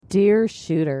Dear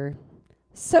shooter,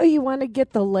 so you want to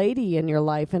get the lady in your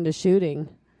life into shooting.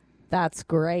 That's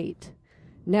great.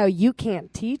 Now you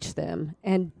can't teach them,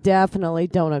 and definitely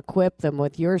don't equip them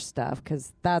with your stuff,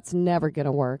 because that's never going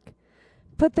to work.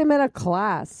 Put them in a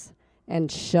class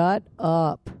and shut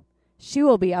up. She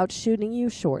will be out shooting you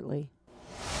shortly.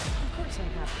 Of course I'm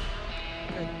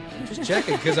happy. Just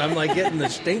checking, because I'm like getting the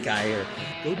stink eye here.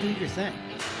 Go do your thing,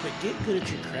 but get good at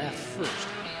your craft first,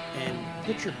 and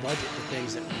put your budget to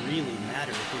things that really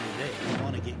matter at the end of the day. You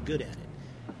want to get good at it,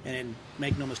 and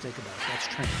make no mistake about it, that's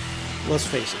training. Let's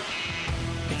face it,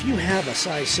 if you have a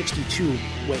size 62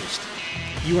 waist,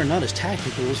 you are not as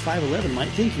tactical as 5'11" might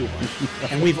think you are,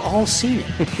 and we've all seen it.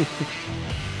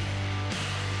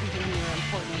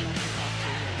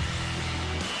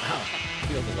 Wow,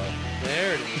 feel the love.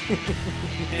 There it is.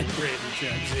 And Brandon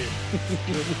chimes in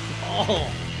with all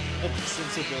of the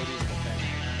sensibilities of the family.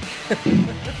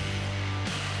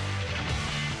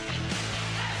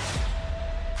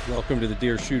 Welcome to the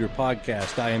Dear Shooter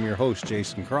podcast. I am your host,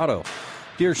 Jason Crotto.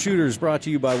 Dear Shooter is brought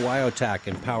to you by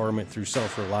Wyotac, empowerment through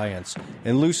self-reliance,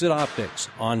 and Lucid Optics,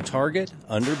 on target,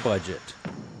 under budget.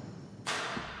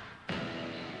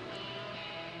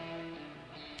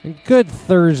 Good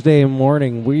Thursday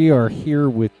morning. We are here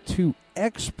with two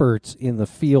experts in the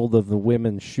field of the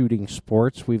women's shooting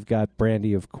sports. We've got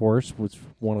Brandy, of course, was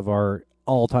one of our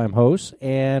all-time hosts,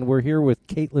 and we're here with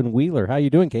Katelyn Wheeler. How you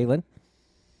doing, Katelyn?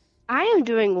 I am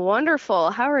doing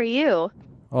wonderful. How are you?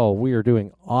 Oh, we are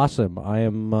doing awesome. I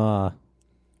am, I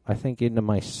think, into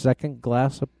my second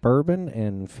glass of bourbon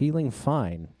and feeling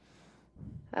fine.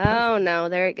 Oh, no.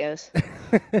 There it goes.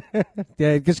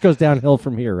 Yeah, it just goes downhill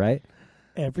from here, right?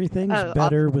 Everything's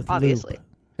better with obviously.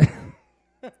 lube.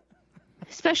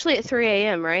 Especially at 3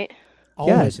 a.m., right?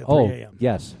 Always at 3 Oh, a.m.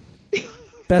 yes.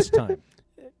 Best time.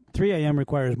 3 a.m.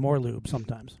 requires more lube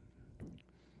sometimes.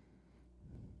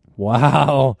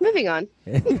 Wow. Moving on.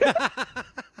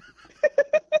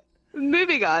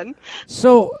 Moving on.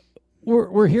 So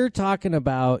we're here talking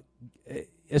about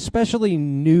especially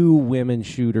new women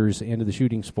shooters into the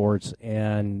shooting sports,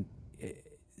 and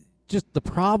just the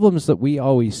problems that we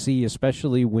always see,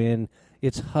 especially when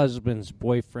it's husbands,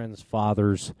 boyfriends,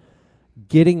 fathers,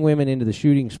 getting women into the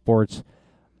shooting sports,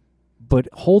 but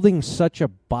holding such a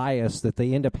bias that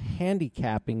they end up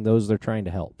handicapping those they're trying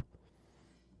to help.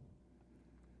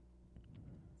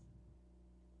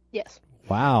 Yes.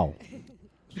 Wow.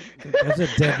 That's a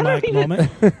dead mic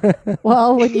moment.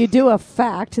 Well, when you do a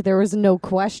fact, there was no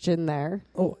question there.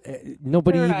 Oh,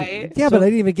 nobody Right. even... Yeah, but I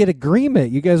didn't even get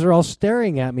agreement. You guys are all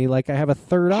staring at me like I have a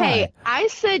third eye. Hey, I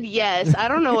said yes. I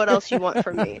don't know what else you want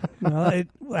from me. Well,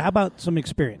 how about some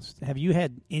experience? Have you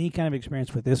had any kind of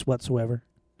experience with this whatsoever?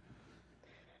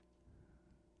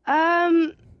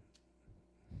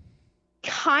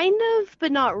 Kind of,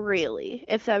 but not really,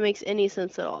 if that makes any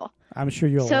sense at all. I'm sure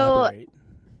you'll So- elaborate.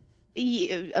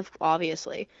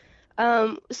 Obviously.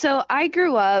 So I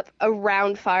grew up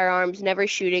around firearms, never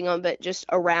shooting them, but just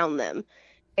around them.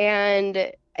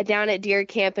 And down at deer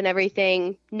camp and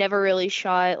everything, never really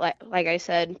shot, like I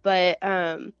said. But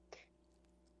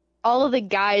all of the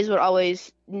guys would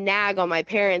always nag on my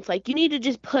parents, like, you need to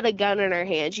just put a gun in her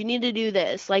hands. You need to do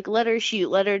this. Like, let her shoot.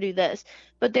 Let her do this.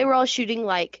 But they were all shooting,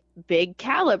 like, big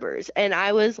calibers. And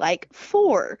I was, like,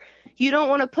 4. You don't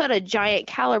want to put a giant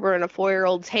caliber in a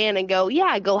 4-year-old's hand and go,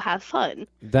 yeah, go have fun.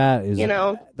 That is,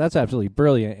 that's absolutely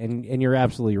brilliant, and you're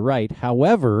absolutely right.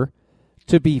 However,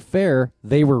 to be fair,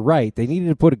 they were right. They needed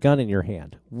to put a gun in your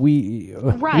hand.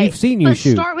 We've seen you but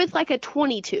shoot. Start with like a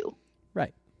 22.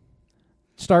 Right.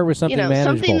 Start with something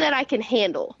manageable. Something that I can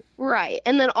handle. Right.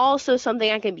 And then also something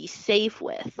I can be safe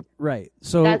with. Right.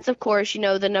 So that's, of course,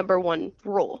 the number one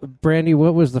rule. Brandy,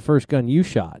 what was the first gun you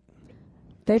shot?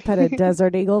 They put a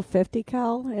Desert Eagle 50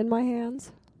 cal in my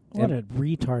hands. What a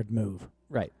retard move.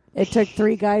 Right. It took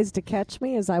 3 guys to catch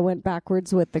me as I went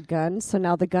backwards with the gun, so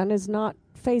now the gun is not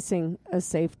facing a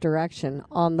safe direction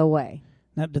on the way.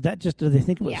 Now, did they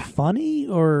think it was funny,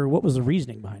 or what was the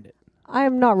reasoning behind it? I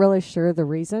am not really sure the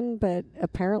reason, but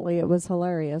apparently it was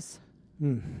hilarious.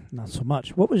 Not so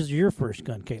much. What was your first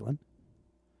gun, Katelyn?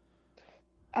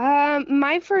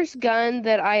 My first gun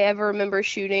that I ever remember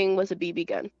shooting was a BB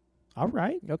gun. All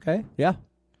right. Okay. Yeah.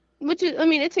 Which is,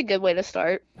 it's a good way to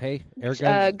start. Hey, air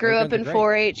guns. Grew up in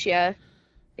 4-H, yeah.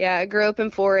 Yeah, I grew up in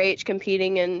 4-H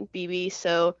competing in BB,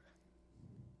 so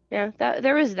yeah,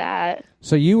 there was that.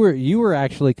 So you were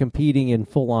actually competing in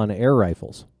full-on air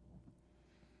rifles.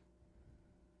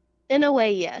 In a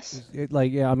way, yes.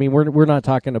 We're not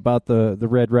talking about the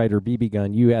Red Ryder BB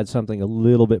gun. You had something a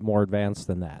little bit more advanced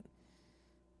than that.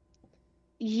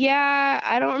 Yeah,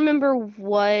 I don't remember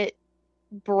what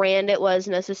brand it was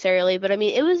necessarily, but I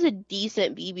mean, it was a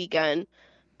decent BB gun.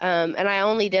 And I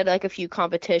only did like a few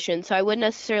competitions, so I wouldn't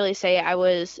necessarily say I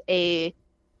was an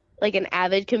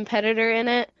avid competitor in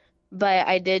it, but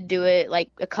I did do it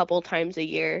like a couple times a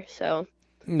year. So,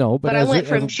 No, but I went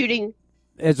from shooting.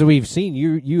 As we've seen,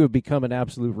 you have become an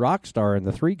absolute rock star in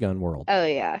the 3-gun world. Oh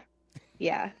yeah,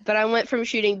 yeah. But I went from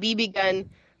shooting BB gun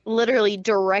literally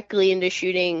directly into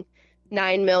shooting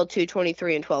 9mm,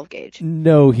 223, and 12 gauge.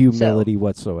 No humility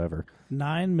whatsoever.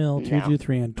 9mm,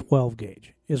 223, and 12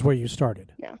 gauge is where you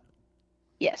started. No.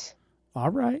 Yes. All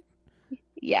right.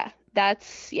 Yeah.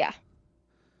 Yeah.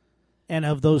 And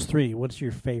of those three, what's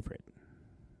your favorite?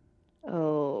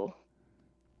 Oh.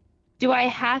 Do I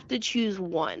have to choose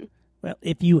one? Well,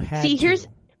 if you had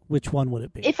which one would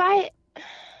it be?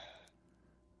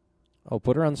 Oh,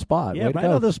 put her on the spot. Yeah, right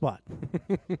on the spot.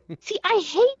 See, I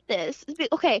hate this.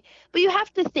 Okay, but you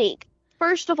have to think.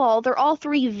 First of all, they're all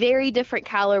three very different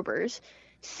calibers.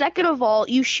 Second of all,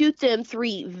 you shoot them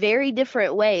three very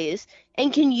different ways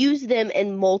and can use them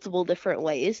in multiple different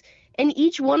ways. And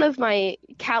each one of my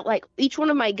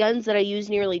guns that I use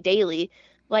nearly daily,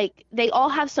 like they all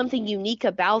have something unique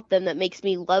about them that makes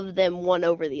me love them one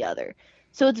over the other.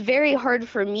 So it's very hard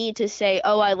for me to say,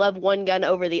 oh, I love one gun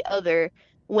over the other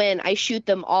when I shoot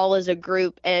them all as a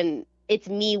group and it's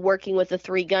me working with the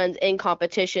three guns in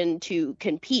competition to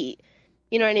compete.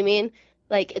 You know what I mean?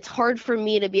 Like, it's hard for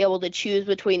me to be able to choose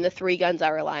between the three guns I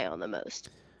rely on the most.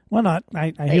 Well, not.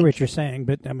 I hear what you're saying,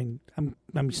 but I mean,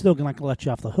 I'm still not going to let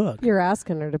you off the hook. You're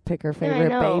asking her to pick her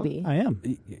favorite baby. I am.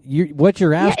 What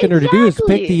you're asking her to do is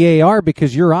pick the AR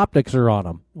because your optics are on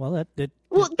them. Well,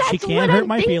 well, that's she can't hurt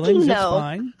my feelings. Though. It's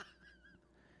fine.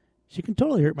 She can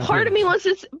totally hurt my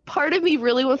feelings. Part of me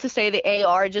really wants to say the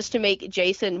AR just to make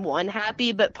Jason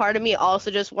happy, but part of me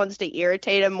also just wants to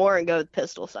irritate him more and go with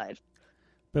pistol side.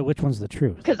 But which one's the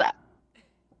truth? Because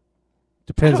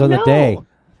depends on the day.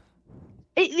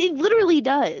 It literally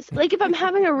does. Like, if I'm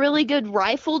having a really good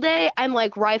rifle day, I'm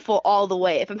like rifle all the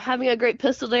way. If I'm having a great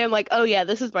pistol day, I'm like, oh yeah,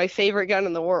 this is my favorite gun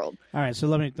in the world. All right, so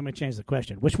let me change the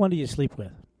question. Which one do you sleep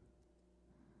with?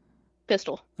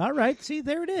 Pistol. All right, see,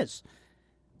 there it is.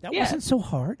 That wasn't so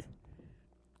hard.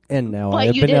 And now but I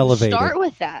have you been didn't elevated. Start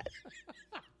with that.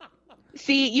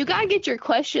 See, you gotta get your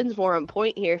questions more on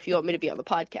point here if you want me to be on the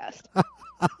podcast.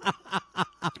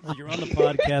 Well, you're on the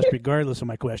podcast regardless of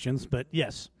my questions, but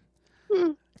yes,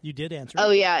 you did answer.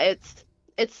 Oh yeah,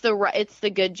 it's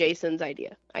the good Jason's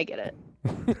idea. I get it.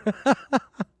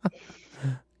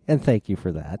 And thank you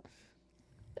for that.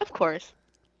 Of course.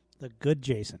 The good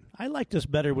Jason. I liked us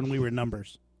better when we were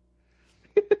numbers.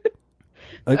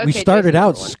 We started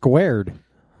out squared.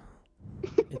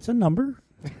 It's a number.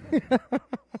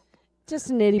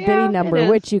 Just an itty bitty number,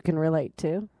 which you can relate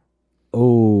to.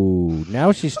 Oh,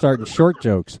 now she's starting short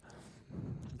jokes.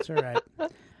 It's all right.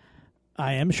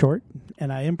 I am short,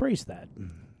 and I embrace that.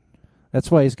 That's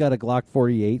why he's got a Glock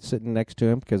 48 sitting next to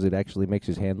him, because it actually makes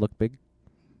his hand look big.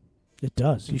 It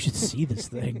does. You should see this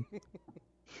thing.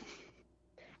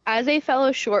 As a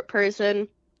fellow short person,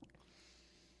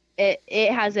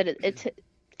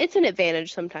 it's an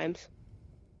advantage sometimes.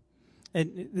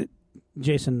 And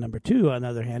Jason, number 2, on the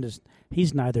other hand, is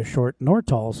he's neither short nor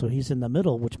tall, so he's in the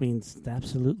middle, which means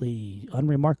absolutely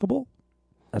unremarkable.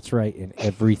 That's right, and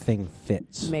everything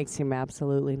fits. Makes him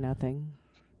absolutely nothing.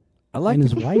 And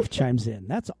his wife chimes in.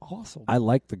 That's awesome. I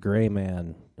like the gray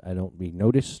man. I don't be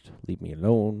noticed. Leave me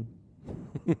alone.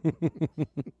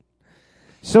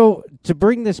 So, to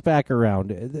bring this back around,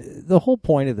 the whole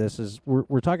point of this is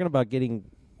we're talking about getting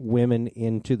women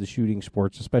into the shooting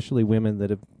sports, especially women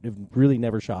that have really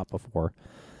never shot before.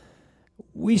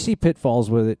 We see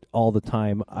pitfalls with it all the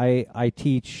time. I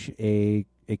teach a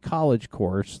college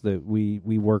course that we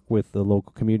work with the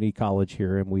local community college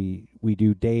here, and we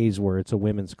do days where it's a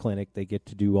women's clinic. They get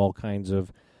to do all kinds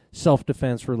of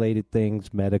self-defense related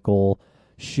things, medical,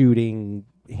 shooting,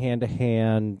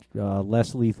 hand-to-hand,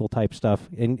 less lethal type stuff,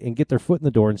 and get their foot in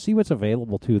the door and see what's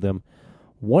available to them.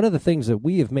 One of the things that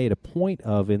we have made a point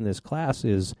of in this class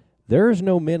is there's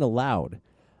no men allowed.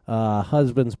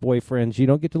 Husbands, boyfriends, you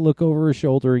don't get to look over her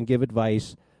shoulder and give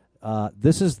advice.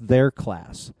 This is their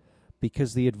class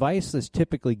because the advice that's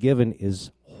typically given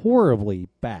is horribly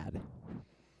bad.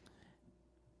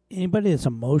 Anybody that's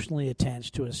emotionally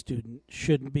attached to a student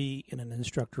shouldn't be in an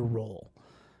instructor role.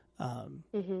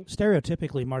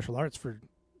 Stereotypically, martial arts for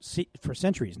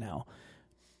centuries now,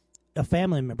 a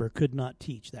family member could not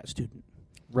teach that student.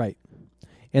 Right.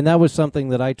 And that was something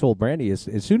that I told Brandy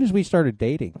as soon as we started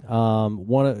dating.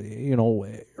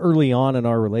 Early on in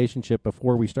our relationship,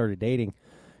 before we started dating,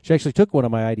 she actually took one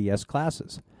of my IDS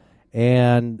classes.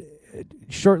 And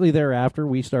shortly thereafter,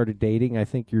 we started dating. I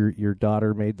think your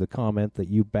daughter made the comment that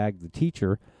you bagged the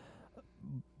teacher.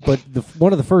 But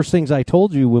one of the first things I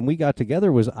told you when we got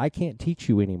together was, I can't teach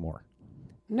you anymore.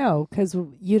 No, because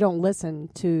you don't listen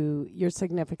to your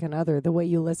significant other the way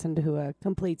you listen to a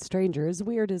complete stranger, as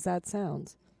weird as that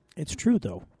sounds. It's true,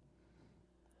 though.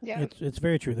 Yeah. It's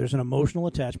very true. There's an emotional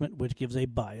attachment, which gives a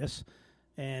bias,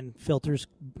 and filters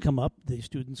come up. The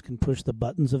students can push the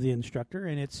buttons of the instructor,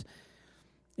 and it's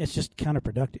just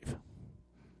counterproductive.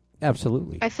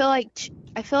 Absolutely. I feel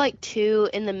like too,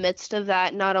 in the midst of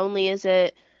that, not only is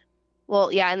it, well,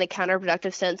 yeah, in the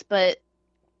counterproductive sense, but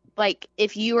like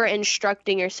if you are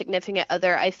instructing your significant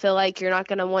other, I feel like you're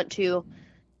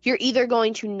either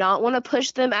going to not want to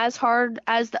push them as hard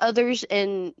as the others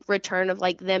in return of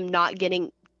like them not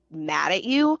getting mad at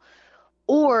you,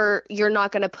 or you're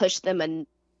not going to push them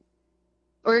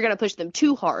or you're going to push them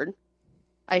too hard,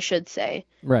 I should say.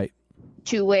 Right.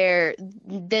 To where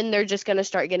then they're just going to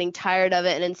start getting tired of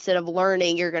it, and instead of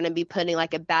learning, you're going to be putting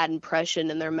like a bad impression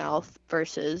in their mouth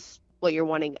versus what you're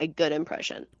wanting, a good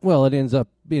impression. Well, it ends up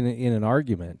in an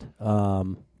argument.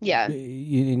 Yeah.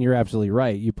 And you're absolutely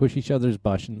right. You push each other's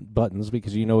buttons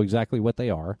because you know exactly what they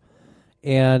are.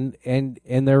 And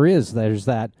there's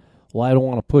that, well, I don't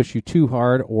want to push you too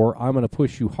hard, or I'm going to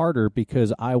push you harder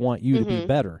because I want you to be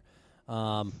better.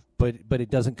 But it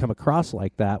doesn't come across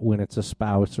like that when it's a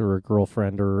spouse or a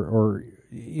girlfriend or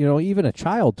even a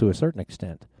child to a certain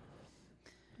extent.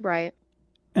 Right.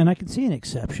 And I can see an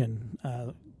exception.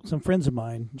 Some friends of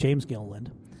mine, James Gilliland,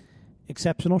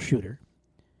 exceptional shooter.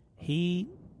 He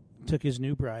took his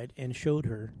new bride and showed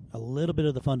her a little bit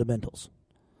of the fundamentals.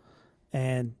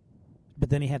 But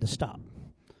then he had to stop.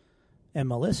 And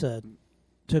Melissa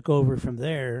took over from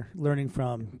there, learning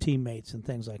from teammates and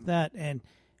things like that, and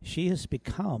she has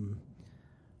become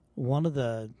one of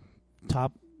the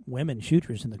top women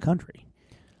shooters in the country.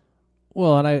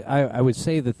 Well, and I would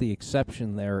say that the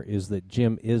exception there is that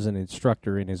Jim is an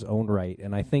instructor in his own right,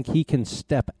 and I think he can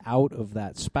step out of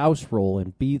that spouse role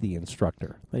and be the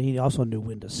instructor. But he also knew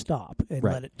when to stop and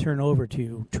let it turn over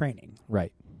to training.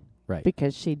 Right.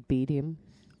 Because she'd beat him.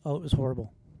 Oh, it was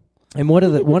horrible. And one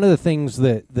of the things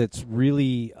that's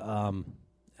really,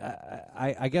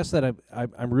 I guess that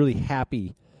I'm really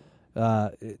happy,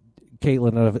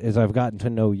 Katelyn, as I've gotten to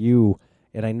know you.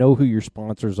 And I know who your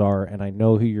sponsors are, and I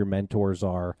know who your mentors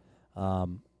are.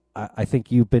 I think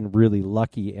you've been really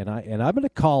lucky, and I'm going to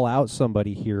call out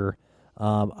somebody here.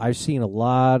 I've seen a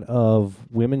lot of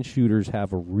women shooters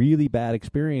have a really bad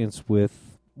experience with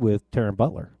Taryn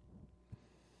Butler.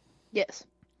 Yes.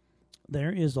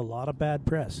 There is a lot of bad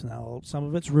press. Now, some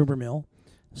of it's rumor mill,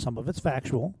 some of it's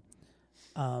factual,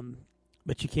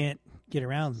 but you can't get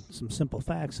around some simple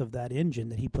facts of that engine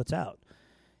that he puts out.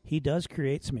 He does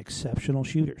create some exceptional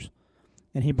shooters,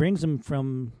 and he brings them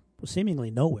from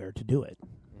seemingly nowhere to do it.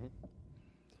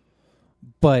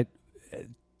 But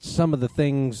some of the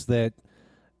things that,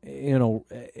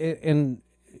 and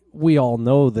we all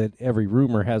know that every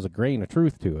rumor has a grain of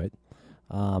truth to it.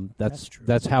 That's true.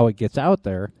 That's how it gets out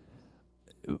there.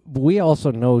 We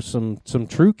also know some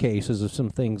true cases of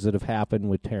some things that have happened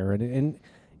with Taryn,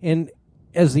 and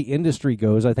as the industry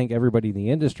goes, I think everybody in the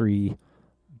industry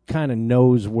kind of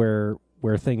knows where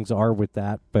things are with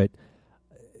that, but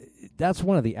that's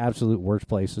one of the absolute worst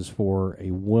places for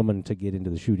a woman to get into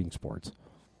the shooting sports.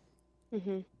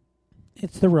 Mm-hmm.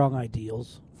 It's the wrong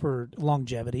ideals for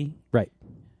longevity. Right.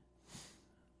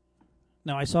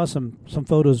 Now, I saw some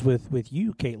photos with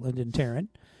you, Katelyn, and Taryn.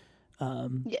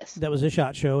 Yes. That was a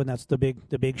SHOT Show, and that's the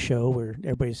big show where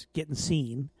everybody's getting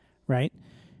seen, right?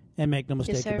 And make no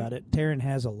mistake about it, Taryn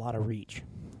has a lot of reach.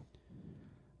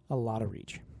 A lot of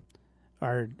reach.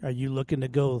 Are you looking to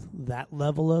go that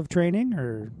level of training,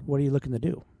 or what are you looking to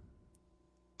do?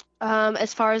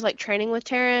 As far as like training with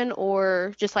Taryn,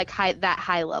 or just like that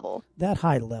high level? That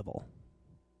high level.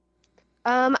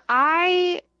 That's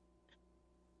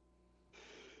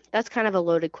kind of a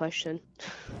loaded question.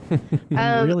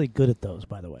 I'm really good at those,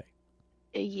 by the way.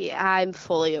 Yeah, I'm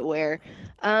fully aware.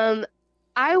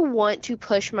 I want to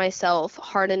push myself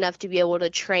hard enough to be able to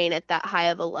train at that high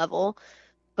of a level,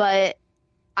 but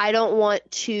I don't want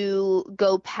to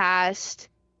go past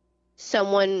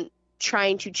someone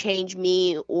trying to change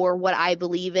me or what I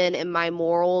believe in and my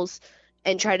morals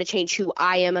and try to change who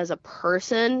I am as a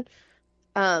person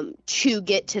to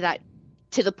get to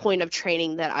the point of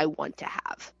training that I want to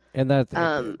have. And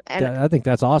I think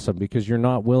that's awesome, because you're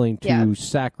not willing to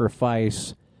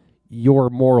sacrifice your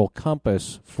moral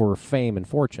compass for fame and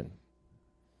fortune.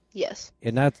 Yes.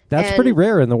 And that's pretty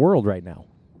rare in the world right now.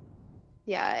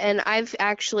 Yeah, and I've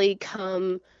actually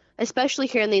come, especially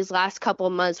here in these last couple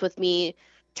of months with me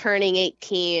turning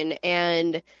 18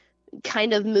 and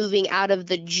kind of moving out of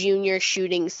the junior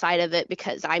shooting side of it,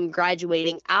 because I'm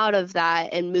graduating out of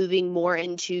that and moving more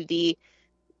into the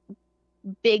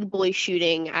big boy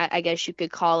shooting, I guess you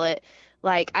could call it.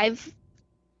 Like,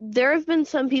 there have been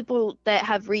some people that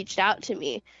have reached out to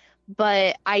me,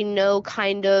 but I know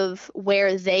kind of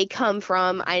where they come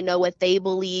from. I know what they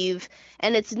believe.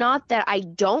 And it's not that I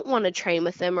don't want to train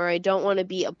with them or I don't want to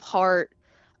be a part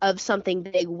of something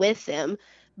big with them,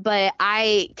 but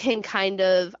I'm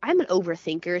an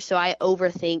overthinker. So I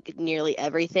overthink nearly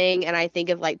everything. And I think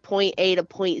of like point A to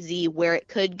point Z, where it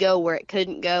could go, where it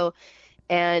couldn't go.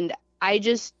 And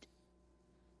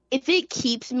if it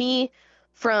keeps me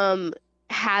from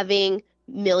having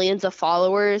millions of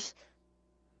followers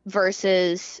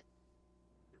versus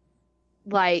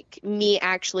like me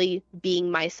actually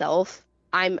being myself,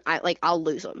 I'll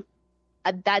lose them.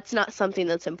 That's not something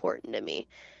that's important to me.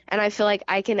 And I feel like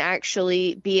I can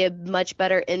actually be a much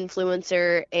better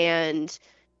influencer and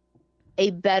a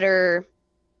better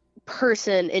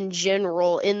person in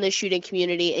general in the shooting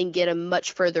community and get a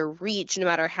much further reach, no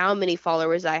matter how many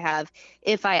followers I have,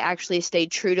 if I actually stay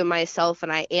true to myself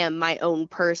and I am my own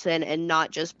person and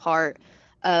not just part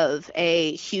of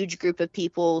a huge group of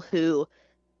people who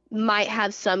might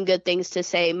have some good things to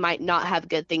say, might not have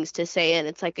good things to say. And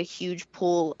it's like a huge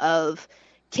pool of,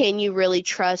 can you really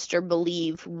trust or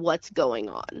believe what's going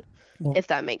on? Well, if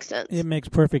that makes sense. It makes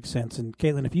perfect sense. And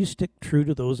Katelyn, if you stick true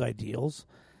to those ideals,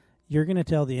 you're going to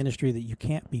tell the industry that you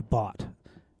can't be bought.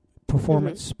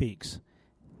 Performance speaks.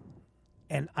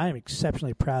 And I'm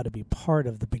exceptionally proud to be part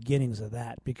of the beginnings of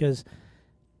that, because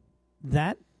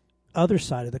that other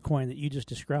side of the coin that you just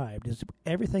described is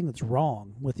everything that's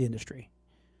wrong with the industry.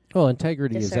 Well,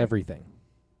 integrity is everything.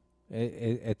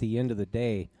 At the end of the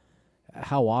day,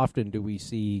 how often do we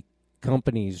see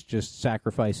companies just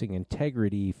sacrificing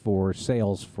integrity for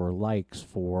sales, for likes,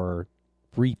 for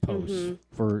reposts,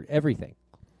 for everything?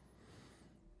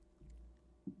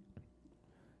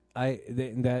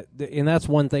 And that's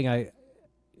one thing.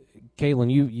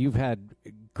 Katelyn, you've had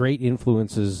great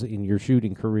influences in your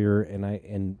shooting career,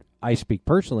 and I speak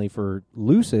personally for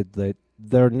Lucid that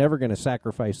they're never going to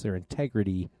sacrifice their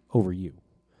integrity over you.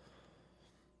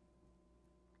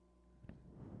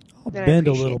 I'll bend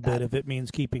a little bit if it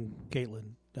means keeping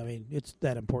Katelyn. I mean, it's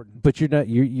that important. But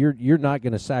you're not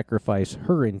going to sacrifice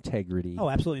her integrity. Oh,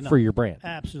 absolutely not. For your brand.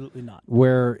 Absolutely not.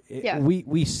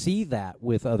 We see that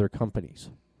with other companies.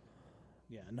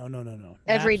 Yeah, no.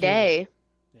 Every day.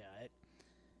 Yeah,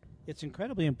 it's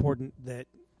incredibly important that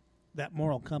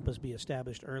moral compass be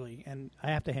established early, and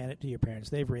I have to hand it to your parents.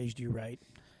 They've raised you right.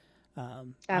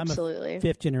 Absolutely. I'm a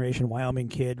fifth-generation Wyoming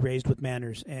kid raised with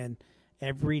manners, and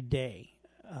every day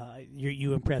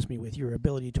you impress me with your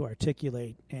ability to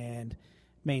articulate and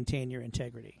maintain your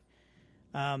integrity.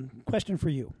 Question for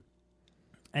you.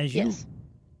 As you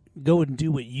go and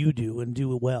do what you do and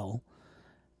do it well,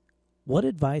 what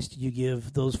advice do you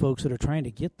give those folks that are trying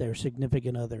to get their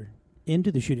significant other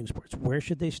into the shooting sports? Where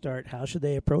should they start? How should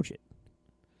they approach it?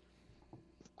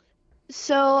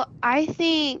 So I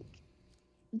think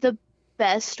the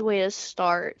best way to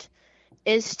start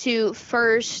is to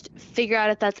first figure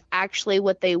out if that's actually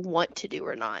what they want to do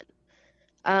or not.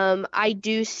 I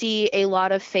do see a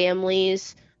lot of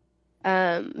families,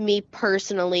 me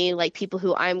personally, like people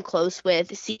who I'm close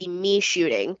with, see me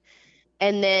shooting,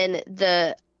 and then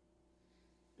the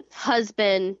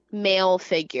husband, male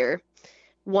figure,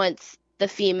 wants the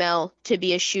female to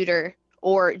be a shooter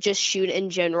or just shoot in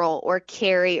general or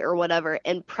carry or whatever,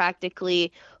 and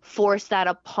practically force that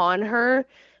upon her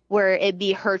where it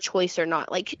be her choice or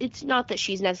not. Like, it's not that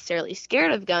she's necessarily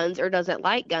scared of guns or doesn't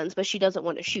like guns, but she doesn't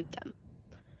want to shoot them.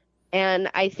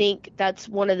 And I think that's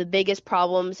one of the biggest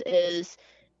problems, is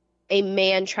a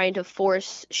man trying to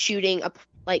force shooting,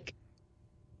 like,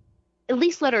 at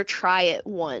least let her try it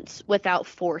once without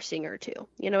forcing her to.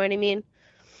 You know what I mean?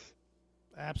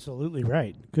 Absolutely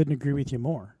right. Couldn't agree with you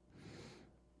more.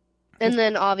 And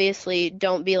then, obviously,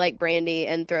 don't be like Brandy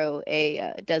and throw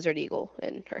a Desert Eagle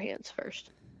in her hands first.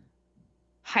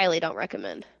 Highly don't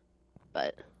recommend.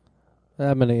 But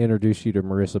I'm going to introduce you to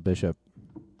Marissa Bishop.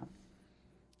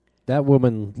 That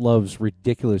woman loves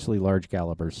ridiculously large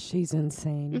calibers. She's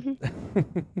insane.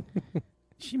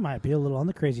 She might be a little on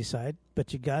the crazy side,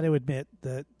 but you got to admit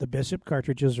that the Bishop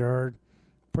cartridges are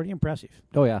pretty impressive.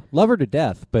 Oh, yeah. Love her to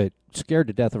death, but scared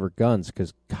to death of her guns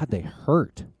because, God, they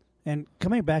hurt. And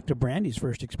coming back to Brandy's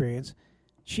first experience,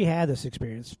 she had this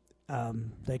experience.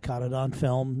 They caught it on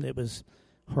film. It was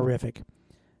horrific.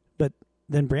 But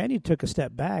then Brandy took a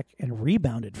step back and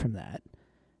rebounded from that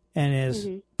and has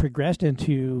progressed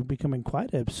into becoming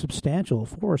quite a substantial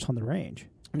force on the range.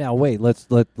 Now wait, let's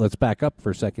back up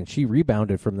for a second. She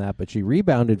rebounded from that, but she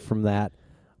rebounded from that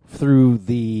through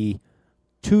the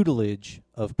tutelage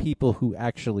of people who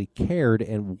actually cared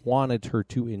and wanted her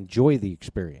to enjoy the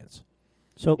experience.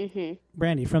 So,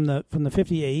 Brandy, from the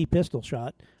 50 AE pistol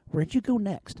shot, where'd you go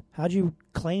next? How'd you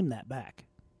claim that back?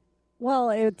 Well,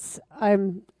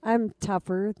 I'm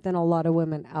tougher than a lot of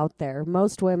women out there.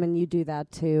 Most women, you do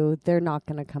that to, they're not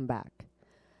going to come back.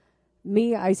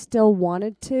 Me, I still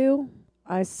wanted to.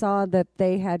 I saw that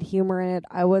they had humor in it.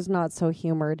 I was not so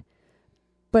humored,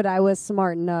 but I was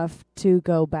smart enough to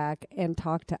go back and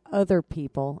talk to other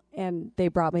people, and they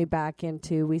brought me back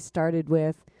into, we started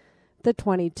with the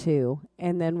 22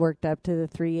 and then worked up to the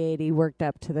 380, worked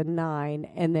up to the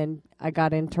 9, and then I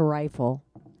got into rifle.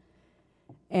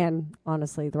 And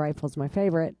honestly, the rifle's my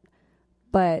favorite,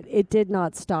 but it did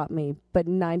not stop me. But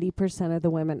 90% of the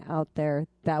women out there,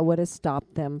 that would have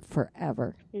stopped them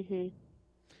forever.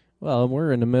 Well,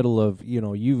 we're in the middle of,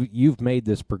 you've made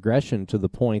this progression to the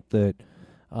point that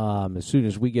as soon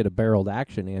as we get a barreled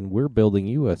action in, we're building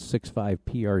you a 6.5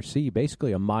 PRC,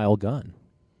 basically a mile gun.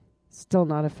 Still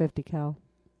not a 50 cal.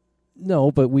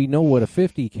 No, but we know what a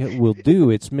 50 will do.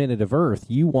 It's minute of earth.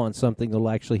 You want something that'll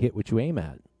actually hit what you aim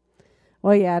at.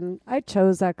 Well, yeah, and I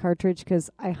chose that cartridge because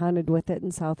I hunted with it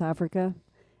in South Africa,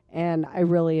 and I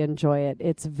really enjoy it.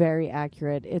 It's very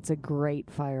accurate. It's a great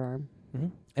firearm.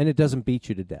 And it doesn't beat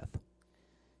you to death.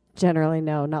 Generally,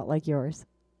 no, not like yours.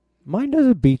 Mine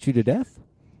doesn't beat you to death.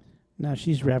 Now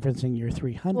she's referencing your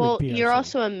 300 Well, PRC. you're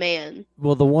also a man.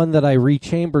 Well, the one that I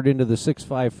rechambered into the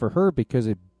 6.5 for her because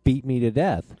it beat me to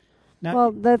death. Now,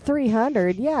 Well, the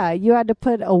 300, yeah, you had to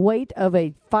put a weight of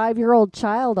a 5-year-old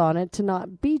child on it to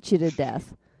not beat you to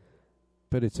death.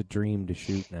 But it's a dream to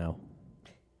shoot now.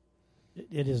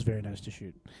 it is very nice to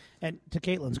shoot. And to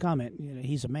Katelyn's comment,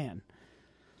 he's a man.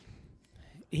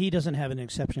 He doesn't have an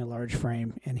exceptionally large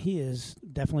frame, and he is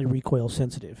definitely recoil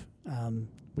sensitive.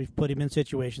 We've put him in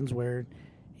situations where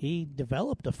he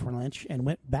developed a flinch and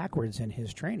went backwards in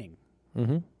his training.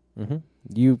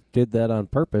 You did that on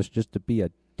purpose just to be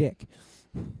a dick.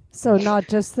 So not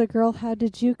just the girl. How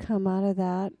did you come out of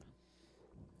that?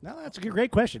 Now, that's a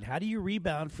great question. How do you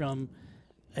rebound from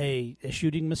a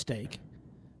shooting mistake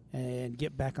and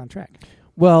get back on track?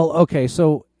 Well, okay,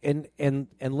 so and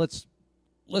let's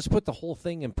put the whole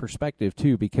thing in perspective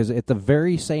too, because at the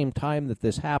very same time that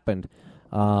this happened,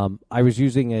 I was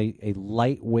using a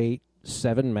lightweight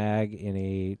 7 mag in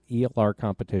a ELR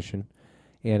competition,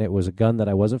 and it was a gun that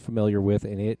I wasn't familiar with,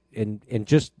 and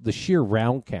just the sheer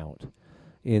round count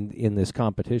in this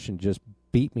competition just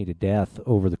beat me to death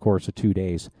over the course of 2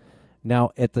 days.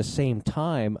 Now, at the same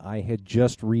time, I had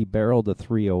just rebarreled a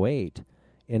 308,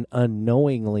 and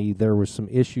unknowingly there was some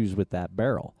issues with that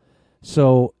barrel.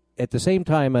 So at the same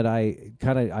time that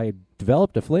I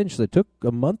developed a flinch that took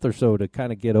a month or so to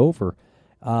kind of get over,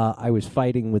 I was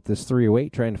fighting with this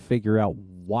 308 trying to figure out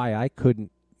why I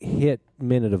couldn't hit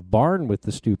minute of barn with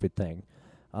the stupid thing.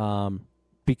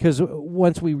 Because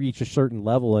once we reach a certain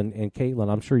level, and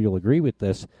Katelyn, I'm sure you'll agree with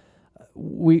this,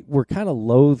 we're kind of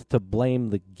loath to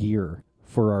blame the gear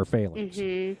for our failings.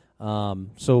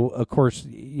 So, of course,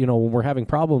 when we're having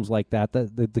problems like that,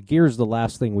 the gear is the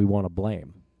last thing we want to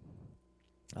blame.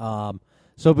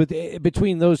 So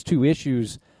between those two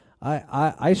issues,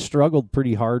 I struggled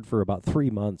pretty hard for about 3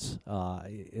 months,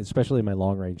 especially in my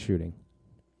long-range shooting.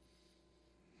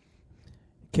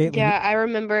 Katelyn? Yeah, I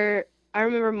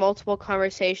remember multiple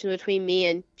conversations between me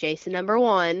and Jason number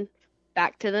 1,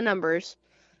 back to the numbers.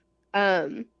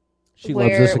 She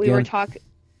where loves us we were again. talking.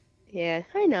 Yeah,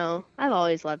 I know. I've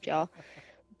always loved y'all.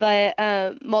 But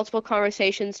multiple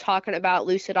conversations talking about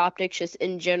lucid optics just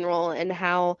in general, and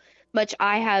how much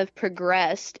I have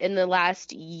progressed in the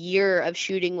last year of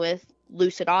shooting with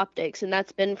lucid optics. And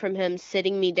that's been from him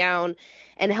sitting me down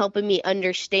and helping me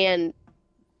understand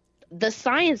the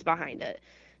science behind it.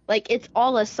 Like, it's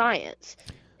all a science.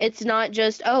 It's not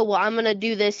just, oh, well, I'm going to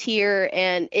do this here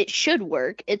and it should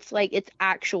work. It's like, it's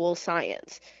actual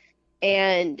science.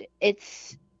 And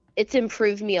it's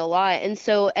improved me a lot. And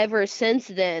so ever since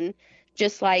then,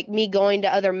 just like me going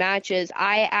to other matches,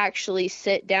 I actually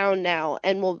sit down now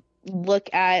and will look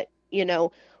at,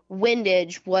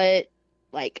 windage, what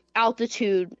like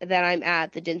altitude that I'm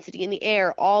at, the density in the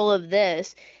air, all of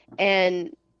this.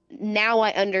 And now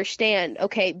I understand,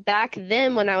 okay, back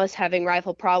then when I was having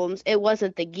rifle problems, it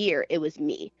wasn't the gear, it was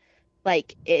me.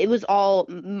 Like, it was all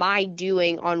my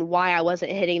doing on why I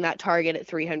wasn't hitting that target at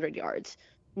 300 yards.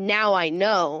 Now I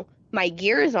know my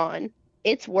gear is on,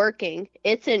 it's working,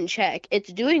 it's in check,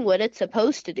 it's doing what it's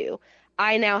supposed to do.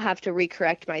 I now have to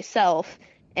recorrect myself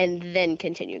and then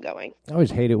continue going. I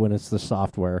always hate it when it's the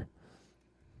software.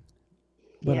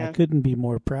 But Yeah. I couldn't be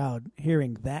more proud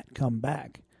hearing that come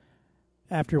back.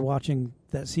 After watching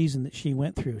that season that she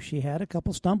went through, she had a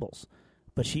couple stumbles,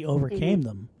 but she overcame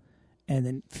them and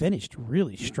then finished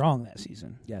really strong that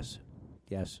season. Yes.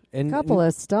 And Couple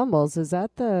of stumbles. Is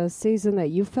that the season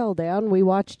that you fell down? We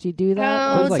watched you do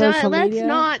that Oh, on like- social let's media.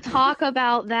 not talk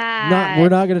about that. we're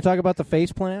not going to talk about the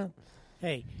face plant.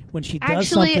 Hey, when she does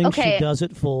Actually, something, okay. she does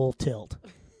it full tilt.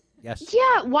 Yes.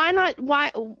 Yeah, why not?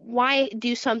 Why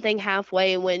do something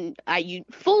halfway when you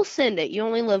full send it? You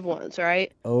only live once,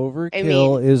 right?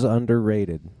 Overkill is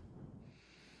underrated.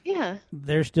 Yeah.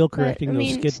 They're still correcting I those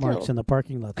mean, skid marks still. in the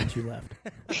parking lot that you left.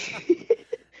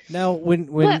 Now, when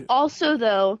But also,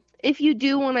 though, if you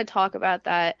do want to talk about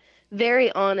that, very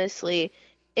honestly,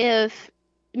 if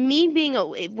me being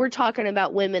we're talking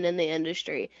about women in the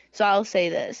industry, so I'll say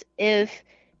this: if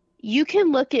you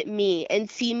can look at me and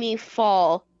see me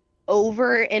fall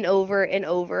over and over and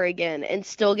over again and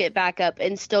still get back up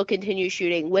and still continue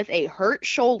shooting with a hurt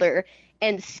shoulder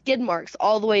and skid marks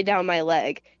all the way down my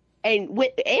leg, and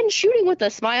shooting with a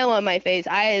smile on my face,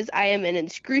 I am in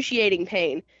excruciating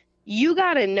pain. You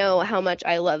gotta know how much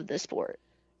I love the sport,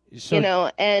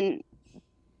 so and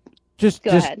just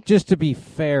Go ahead. just to be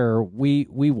fair, we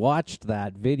watched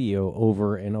that video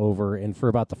over and over, and for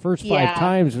about the first 5 Yeah.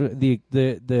 times,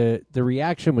 the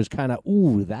reaction was kind of,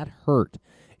 ooh, that hurt,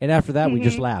 and after that, we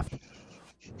just laughed.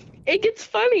 it gets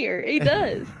funnier. It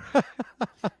does.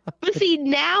 But see,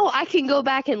 now I can go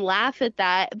back and laugh at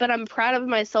that, but I'm proud of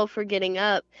myself for getting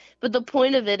up. But the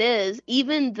point of it is,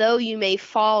 even though you may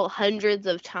fall hundreds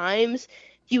of times,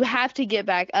 you have to get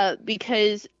back up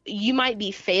because you might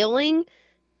be failing,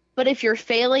 but if you're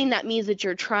failing, that means that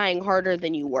you're trying harder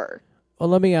than you were. Well,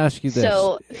 let me ask you this.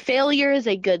 So failure is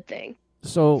a good thing.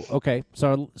 So okay,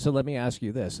 so let me ask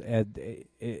you this,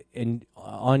 and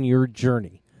on your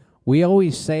journey, we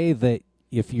always say that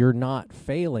if you're not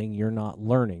failing, you're not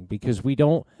learning, because we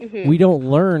don't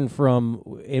learn from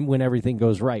when everything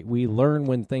goes right. We learn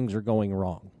when things are going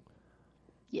wrong.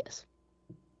 Yes.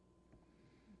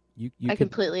 I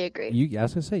completely agree. I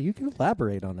was gonna say, you can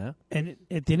elaborate on that. And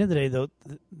at the end of the day, though,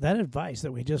 that advice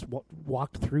that we just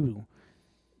walked through,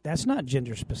 that's not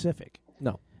gender specific.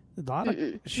 No, A lot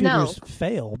of shooters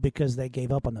fail because they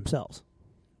gave up on themselves.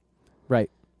 right.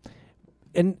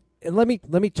 And let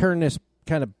me turn this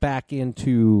kind of back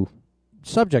into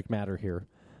subject matter here.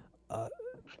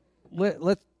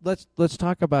 Let's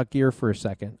talk about gear for a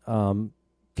second.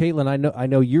 Katelyn, I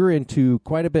know you're into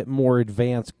quite a bit more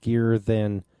advanced gear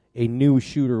than a new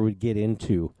shooter would get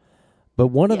into. But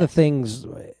one of the things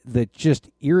that just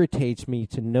irritates me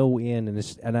to no end,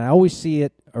 and I always see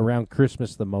it around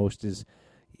Christmas the most, is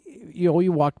you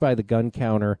walk by the gun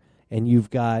counter and you've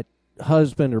got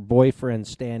husband or boyfriend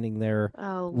standing there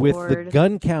with the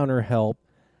gun counter help,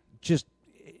 just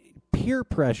peer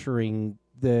pressuring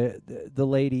the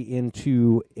lady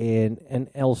into an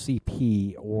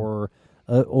LCP, or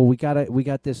we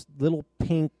got this little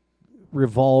pink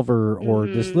revolver, or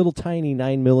this little tiny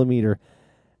 9mm.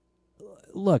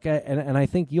 Look, and I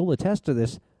think you'll attest to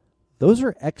this. Those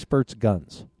are experts'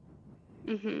 guns.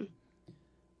 Mm-hmm.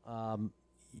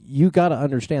 You got to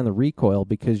understand the recoil,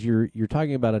 because you're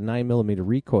talking about a 9mm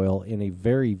recoil in a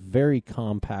very, very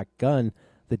compact gun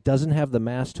that doesn't have the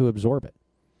mass to absorb it.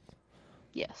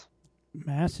 Yes.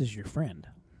 Mass is your friend.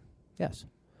 Yes.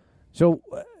 So,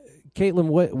 Katelyn,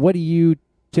 what do you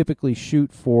typically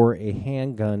shoot for a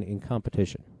handgun in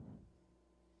competition?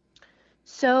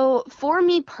 So for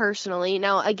me personally,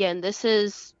 now again, this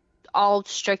is all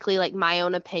strictly like my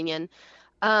own opinion.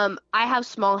 I have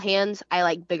small hands. I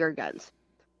like bigger guns.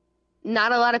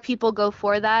 Not a lot of people go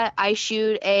for that. I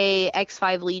shoot a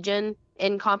X5 Legion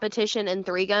in competition in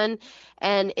 3-gun,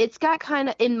 and it's got kind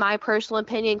of, in my personal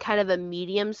opinion, kind of a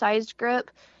medium-sized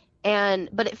grip,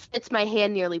 but it fits my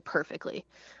hand nearly perfectly.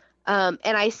 And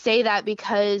I say that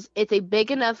because it's a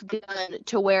big enough gun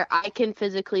to where I can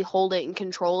physically hold it and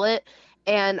control it,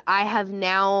 and I have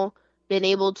now been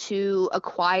able to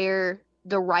acquire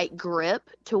the right grip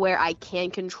to where I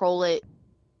can control it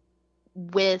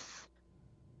where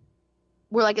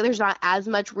like there's not as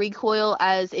much recoil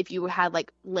as if you had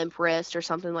like limp wrist or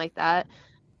something like that.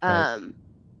 Right.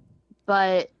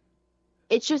 But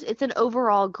it's an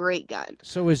overall great gun.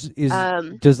 So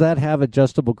does that have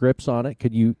adjustable grips on it?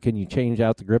 Can you change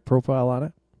out the grip profile on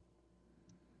it?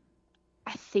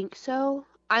 I think so.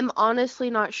 I'm honestly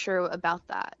not sure about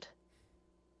that.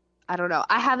 I don't know.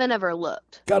 I haven't ever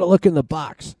looked. Got to look in the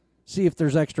box, see if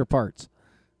there's extra parts.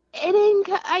 It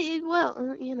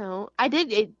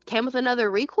did. It came with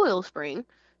another recoil spring,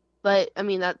 but I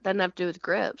mean that doesn't have to do with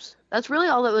grips. That's really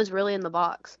all that was really in the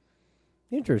box.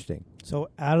 Interesting. So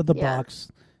out of the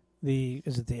box,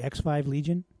 Is it the X5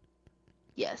 Legion?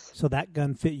 Yes. So that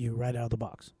gun fit you right out of the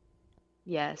box.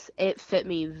 Yes, it fit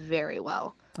me very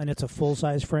well. And it's a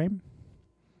full-size frame?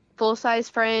 Full-size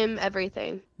frame,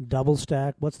 everything. Double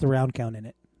stack. What's the round count in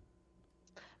it?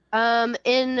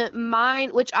 In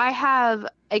mine, which I have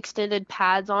extended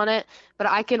pads on it, but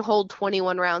I can hold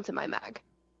 21 rounds in my mag.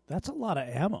 That's a lot of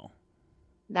ammo.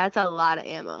 That's a lot of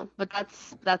ammo, but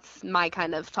that's my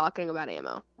kind of talking about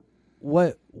ammo.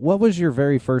 What was your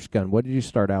very first gun? What did you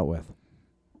start out with?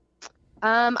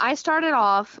 I started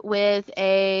off with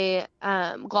a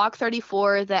Glock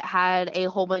 34 that had a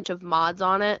whole bunch of mods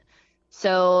on it.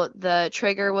 So the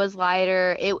trigger was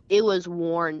lighter. It was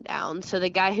worn down. So the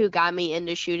guy who got me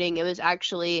into shooting,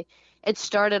 it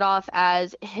started off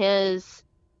as his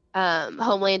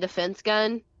Homeland Defense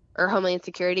gun or Homeland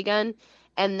Security gun.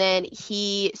 And then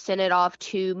he sent it off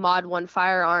to Mod 1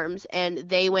 Firearms, and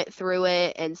they went through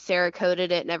it and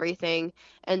Cerakoted it and everything.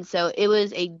 And so it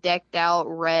was a decked out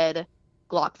red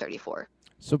Glock 34.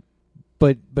 So,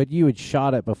 but you had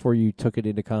shot it before you took it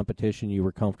into competition. You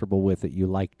were comfortable with it. You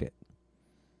liked it.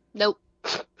 Nope.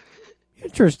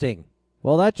 Interesting.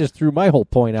 Well, that just threw my whole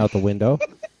point out the window.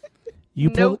 You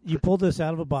Nope. pulled this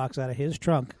out of a box out of his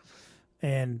trunk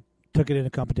and took it into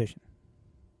competition.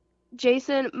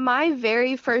 Jason, my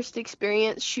very first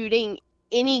experience shooting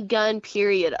any gun,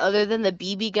 period, other than the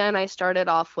BB gun I started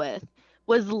off with,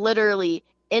 was literally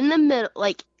in the middle,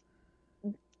 like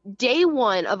day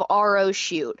one of RO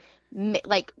shoot,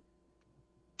 like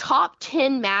top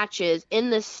 10 matches in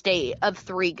the state of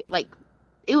 3, like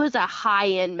it was a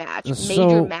high-end match,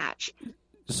 major match.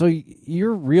 So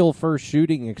your real first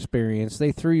shooting experience,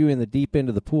 they threw you in the deep end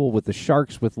of the pool with the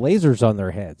sharks with lasers on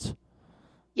their heads.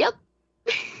 Yep.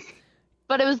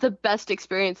 But it was the best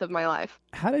experience of my life.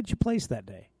 How did you place that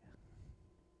day?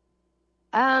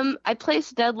 I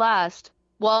placed dead last.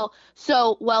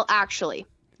 Actually,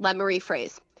 let me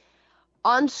rephrase.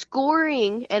 On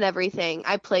scoring and everything,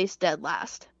 I placed dead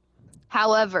last.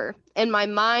 However, in my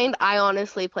mind, I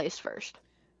honestly placed first.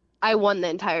 I won the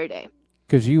entire day.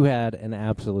 Because you had an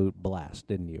absolute blast,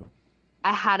 didn't you?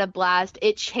 I had a blast.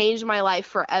 It changed my life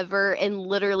forever. And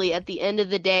literally at the end of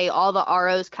the day, all the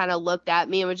ROs kind of looked at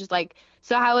me and was just like,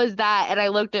 so how was that? And I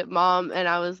looked at Mom and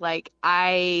I was like,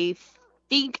 I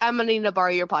think I'm going to need to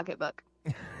borrow your pocketbook.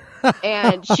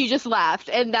 And she just laughed.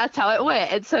 And that's how it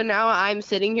went. And so now I'm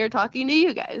sitting here talking to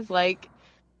you guys. Like,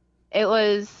 it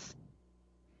was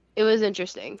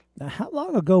interesting. Now, how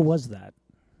long ago was that?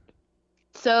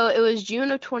 So it was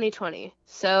June of 2020.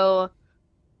 So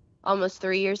almost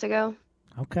 3 years ago.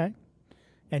 Okay.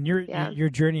 And your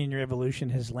journey and your evolution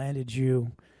has landed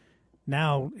you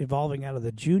now evolving out of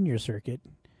the junior circuit,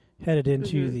 headed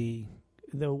into the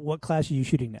what class are you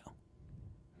shooting now?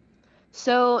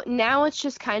 So now it's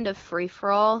just kind of free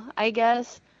for all, I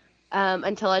guess,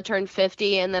 until I turn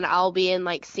 50, and then I'll be in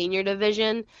like senior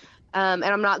division. And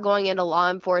I'm not going into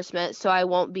law enforcement, so I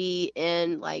won't be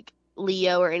in like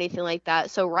Leo or anything like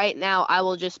that. So right now I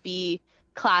will just be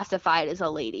classified as a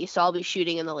lady. So I'll be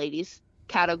shooting in the ladies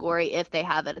category if they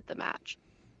have it at the match.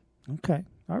 Okay.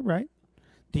 All right.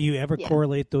 Do you ever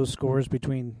correlate those scores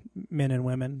between men and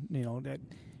women? You know, that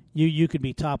you could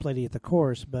be top lady at the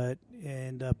course, but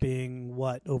end up being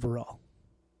what overall?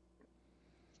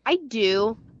 I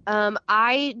do.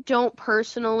 I don't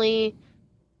personally.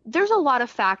 There's a lot of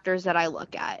factors that I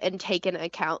look at and take into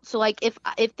account. So like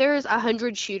if there's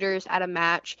 100 shooters at a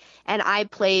match and I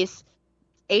place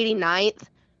 89th,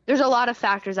 there's a lot of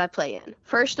factors I play in.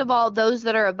 First of all, those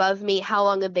that are above me, how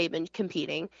long have they been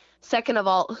competing? Second of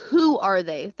all, who are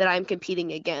they that I'm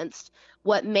competing against?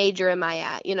 What major am I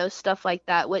at? You know, stuff like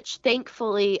that, which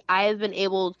thankfully I have been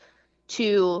able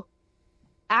to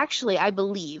actually, I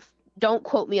believe, don't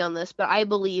quote me on this, but I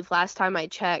believe last time I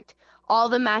checked, all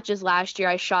the matches last year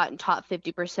I shot in top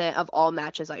 50% of all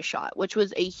matches I shot, which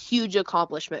was a huge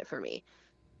accomplishment for me.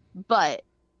 But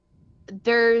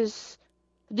there's,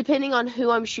 depending on who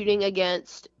I'm shooting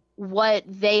against, what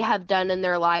they have done in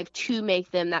their life to make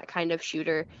them that kind of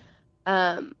shooter,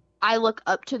 I look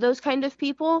up to those kind of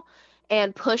people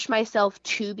and push myself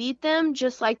to beat them,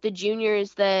 just like the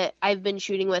juniors that I've been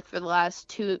shooting with for the last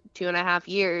two and a half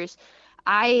years.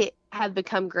 I have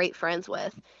become great friends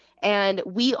with. And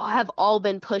we have all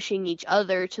been pushing each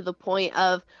other to the point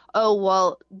of, oh,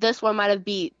 well, this one might have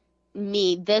beat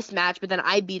me this match, but then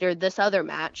I beat her this other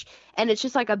match. And it's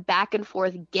just like a back and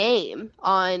forth game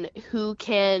on who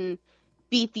can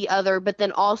beat the other, but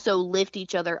then also lift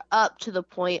each other up to the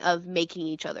point of making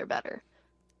each other better.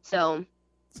 So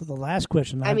the last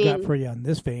question I've got for you on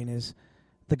this vein is,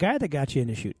 the guy that got you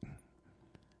into shooting.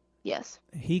 Yes.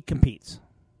 He competes.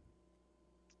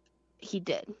 He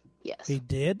did. Yes. He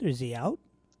did? Is he out?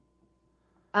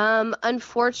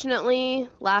 Unfortunately,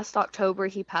 last October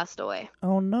he passed away.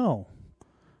 Oh, no.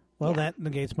 Well, Yeah. that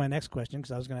negates my next question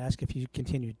because I was going to ask if you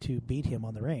continued to beat him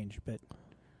on the range. But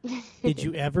did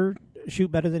you ever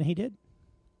shoot better than he did?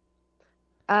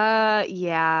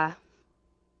 Yeah.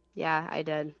 Yeah, I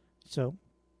did. So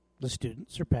the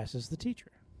student surpasses the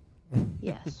teacher.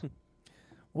 Yes.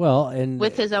 Well, and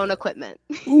With his own equipment.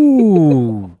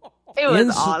 ooh, It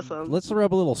was awesome. Let's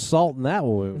rub a little salt in that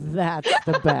wound. That's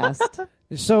the best.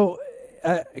 So,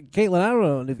 Katelyn, I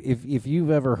don't know if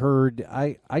you've ever heard.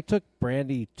 I took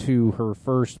Brandy to her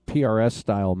first PRS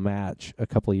style match a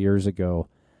couple of years ago,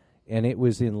 and it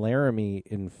was in Laramie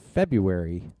in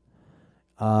February.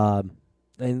 And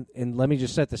let me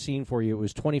just set the scene for you. It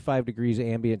was 25 degrees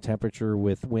ambient temperature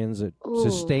with winds at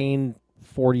sustained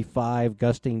 45,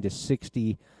 gusting to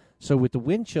 60. So with the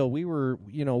wind chill, we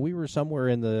were somewhere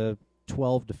in the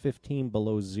 12 to 15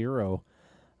 below zero.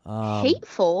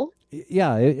 Hateful.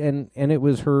 Yeah, and it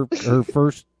was her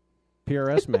first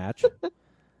PRS match,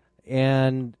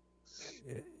 and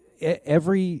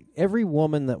every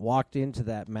woman that walked into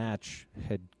that match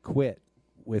had quit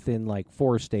within like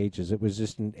 4 stages. It was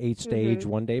just an 8-stage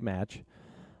 1-day match.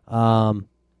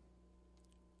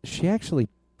 She actually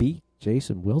beat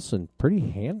Jason Wilson pretty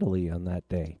handily on that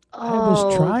day. I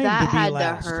was trying that to be had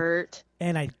last. to hurt.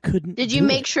 And I couldn't. Did you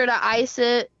make sure to ice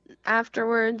it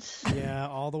afterwards? Yeah,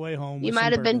 all the way home. You with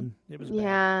might some have been. bourbon. It was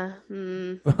bad.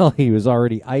 Yeah. Well, he was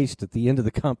already iced at the end of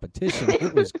the competition.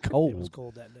 It was cold. It was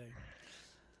cold that day.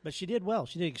 But she did well.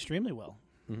 She did extremely well.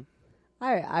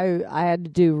 I had to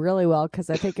do really well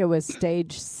because I think it was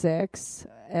stage 6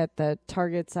 at the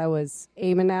targets I was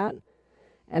aiming at.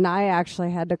 And I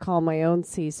actually had to call my own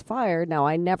ceasefire. Now,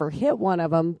 I never hit one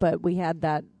of them, but we had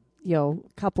that,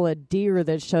 couple of deer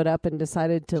that showed up and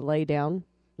decided to lay down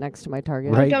next to my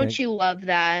target. Right. Don't you love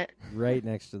that? Right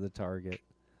next to the target.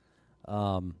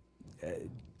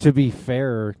 To be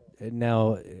fair,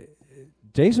 now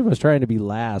Jason was trying to be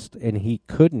last, and he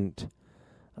couldn't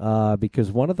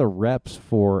because one of the reps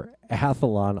for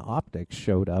Athlon Optics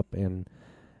showed up, and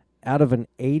out of an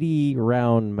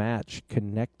 80-round match,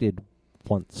 connected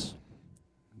once.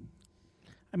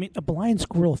 I mean, a blind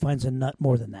squirrel finds a nut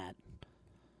more than that.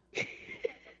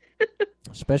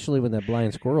 Especially when that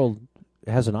blind squirrel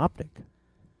has an optic.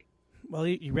 Well,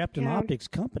 you repped an optics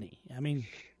company. I mean,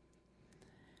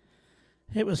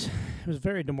 it was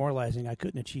very demoralizing. I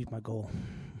couldn't achieve my goal.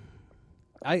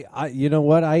 I you know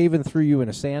what? I even threw you in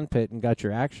a sand pit and got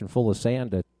your action full of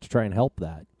sand to try and help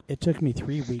that. It took me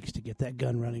 3 weeks to get that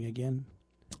gun running again.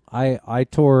 I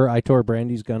tore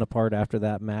Brandy's gun apart after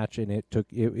that match, and it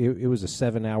was a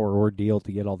 7-hour ordeal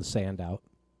to get all the sand out.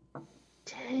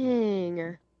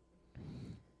 Dang.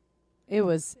 It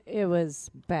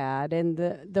was bad, and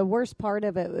the worst part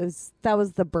of it was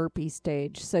the burpee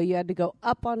stage. So you had to go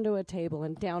up onto a table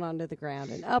and down onto the ground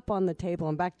and up on the table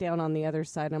and back down on the other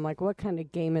side. And I'm like, what kind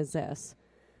of game is this?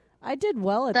 I did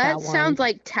well at that one. That sounds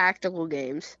like tactical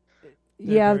games.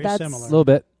 Yeah, very that's similar. A little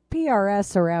bit.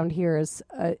 PRS around here is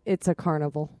it's a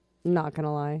carnival. Not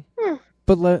gonna lie.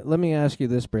 But let me ask you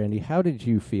this, Brandy. How did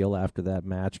you feel after that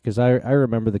match? Because I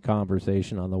remember the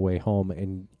conversation on the way home,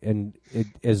 and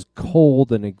as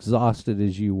cold and exhausted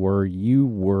as you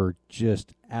were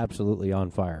just absolutely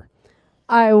on fire.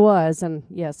 I was, and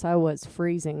yes, I was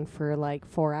freezing for like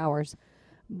 4 hours.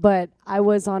 But I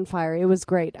was on fire. It was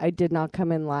great. I did not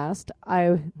come in last.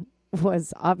 I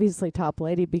was obviously top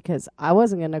lady because I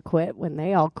wasn't going to quit when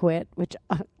they all quit, which,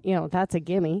 that's a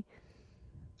gimme.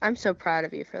 I'm so proud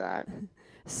of you for that.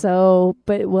 So,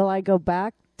 but will I go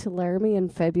back to Laramie in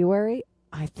February?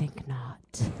 I think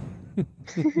not.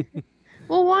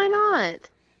 Well, why not?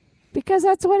 Because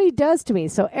that's what he does to me.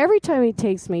 So every time he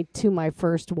takes me to my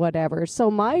first whatever. So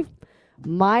my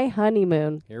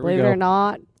honeymoon, Here we believe it go. or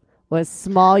not, was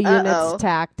small units Uh-oh.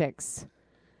 tactics.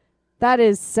 That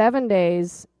is 7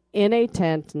 days in a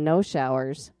tent, no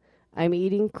showers. I'm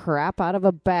eating crap out of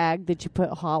a bag that you put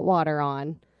hot water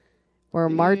on. We're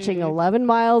marching 11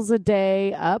 miles a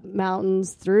day, up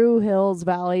mountains, through hills,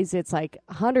 valleys. It's like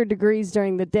 100 degrees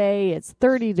during the day. It's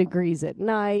 30 degrees at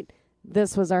night.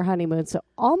 This was our honeymoon. So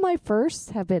all my firsts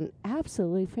have been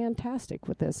absolutely fantastic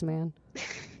with this man.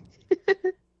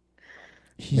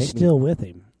 She's still with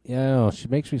him. Yeah, I know. She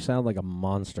makes me sound like a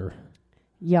monster.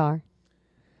 Yar.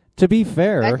 To be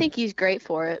fair, I think he's great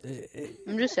for it.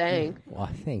 I'm just saying. well,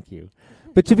 thank you.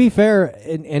 But to be fair,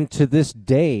 and to this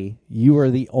day, you are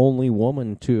the only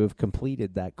woman to have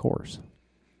completed that course.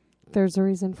 There's a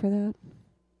reason for that.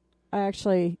 I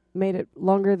actually made it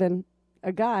longer than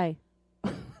a guy.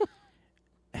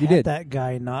 Had did. that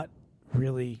guy not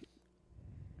really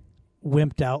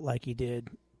wimped out like he did,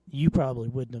 you probably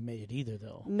wouldn't have made it either,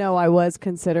 though. No, I was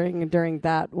considering during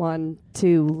that one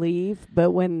to leave,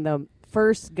 but when the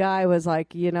first guy was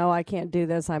like, I can't do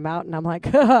this, I'm out, and I'm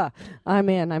like, I'm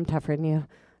in, I'm tougher than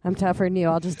you.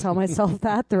 I'll just tell myself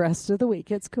that the rest of the week.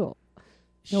 It's cool.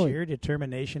 Sheer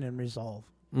determination and resolve.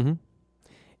 Mm-hmm.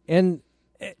 And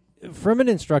from an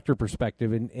instructor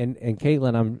perspective, and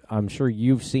Katelyn, I'm sure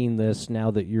you've seen this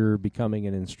now that you're becoming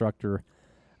an instructor.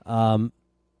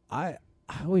 I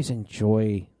always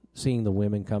enjoy seeing the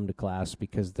women come to class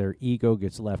because their ego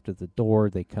gets left at the door.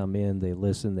 They come in, they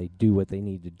listen, they do what they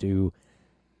need to do,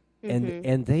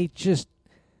 and they just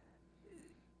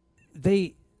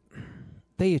they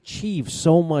achieve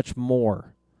so much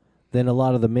more than a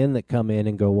lot of the men that come in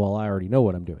and go, well, I already know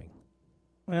what I'm doing.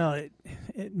 Well,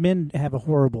 men have a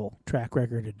horrible track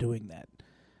record of doing that.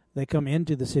 They come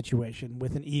into the situation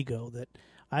with an ego that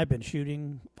I've been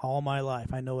shooting all my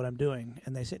life. I know what I'm doing.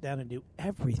 And they sit down and do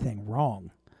everything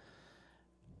wrong.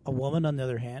 A woman, on the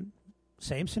other hand,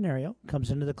 same scenario,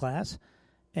 comes into the class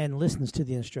and listens to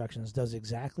the instructions, does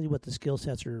exactly what the skill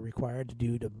sets are required to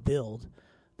do to build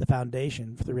the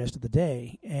foundation for the rest of the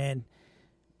day. And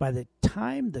by the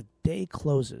time the day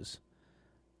closes,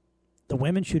 the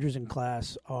women shooters in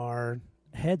class are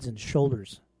heads and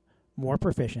shoulders more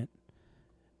proficient,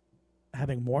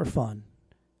 having more fun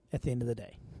at the end of the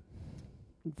day.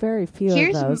 Very few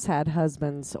of those had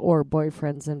husbands or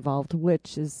boyfriends involved,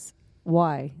 which is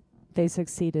why they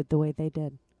succeeded the way they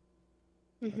did.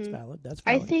 That's valid.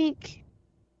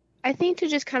 I think to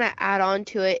just kind of add on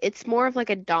to it, it's more of like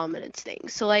a dominance thing.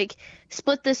 So like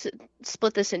split this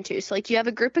in two. So like you have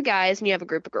a group of guys and you have a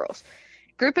group of girls.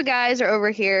 Group of guys are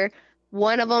over here.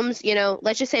 One of them's,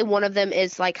 let's just say one of them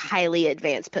is like highly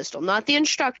advanced pistol, not the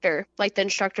instructor, like the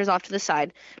instructor's off to the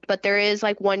side, but there is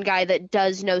like one guy that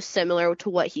does know similar to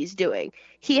what he's doing.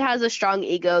 He has a strong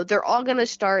ego. They're all going to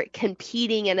start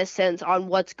competing in a sense on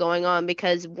what's going on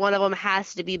because one of them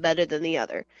has to be better than the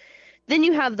other. Then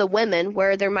you have the women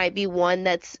where there might be one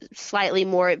that's slightly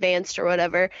more advanced or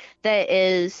whatever that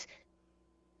is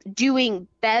doing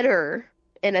better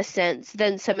in a sense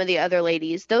than some of the other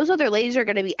ladies. Those other ladies are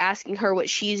going to be asking her what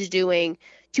she's doing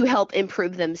to help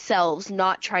improve themselves,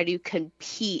 not try to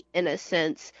compete in a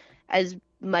sense as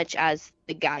much as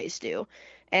the guys do.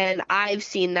 And I've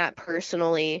seen that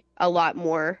personally a lot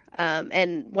more.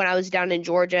 And when I was down in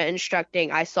Georgia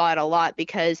instructing, I saw it a lot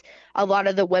because a lot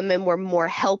of the women were more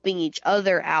helping each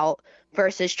other out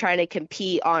versus trying to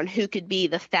compete on who could be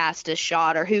the fastest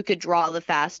shot or who could draw the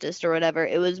fastest or whatever.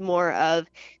 It was more of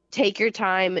take your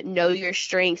time, know your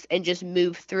strengths, and just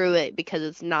move through it because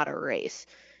it's not a race.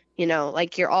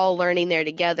 Like you're all learning there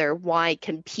together. Why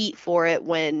compete for it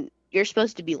when you're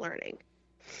supposed to be learning?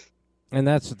 And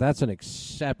that's an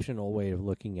exceptional way of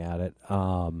looking at it.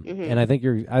 And I think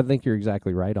you're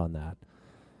exactly right on that.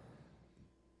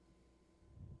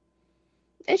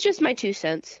 It's just my 2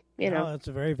 cents, No, it's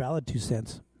a very valid 2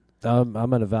 cents. I'm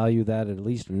going to value that at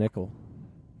least a nickel.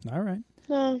 All right.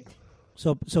 No.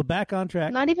 So back on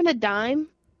track. Not even a dime?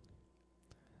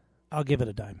 I'll give it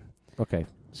a dime. Okay.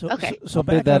 So I'll back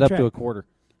bid that on up track. to a quarter.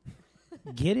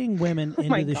 Getting women into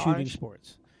my the gosh. shooting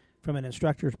sports, from an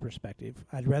instructor's perspective,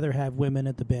 I'd rather have women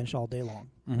at the bench all day long.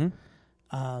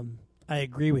 Mm-hmm. I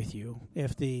agree with you.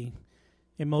 If the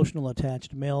emotional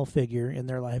attached male figure in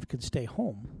their life could stay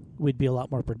home, we'd be a lot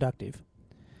more productive.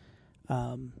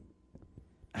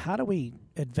 How do we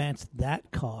advance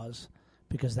that cause?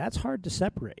 Because that's hard to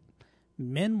separate.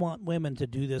 Men want women to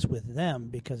do this with them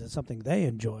because it's something they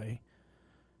enjoy.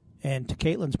 And to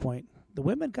Katelyn's point, the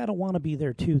women got to want to be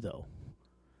there too, though.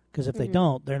 Because if they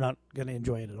don't, they're not going to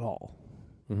enjoy it at all.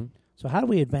 Mm-hmm. So how do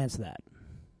we advance that?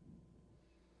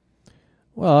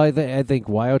 Well, I think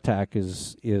WyoTac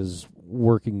is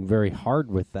working very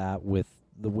hard with that with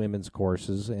the women's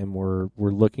courses, and we're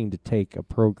looking to take a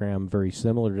program very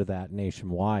similar to that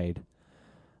nationwide.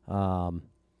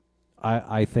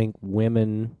 I think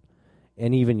women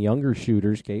and even younger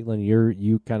shooters, Katelyn,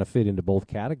 you kind of fit into both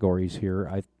categories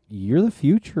here. You're the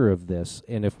future of this,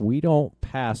 and if we don't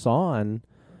pass on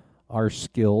our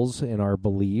skills and our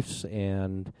beliefs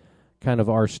and kind of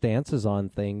our stances on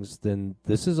things, then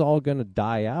this is all going to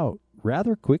die out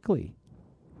rather quickly.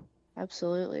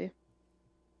 Absolutely.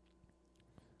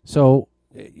 So,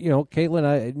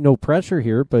 Katelyn, no pressure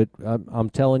here, but I'm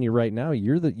telling you right now,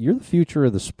 you're the future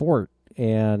of the sport,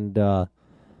 and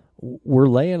we're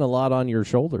laying a lot on your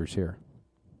shoulders here.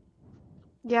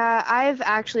 Yeah, I've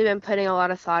actually been putting a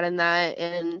lot of thought in that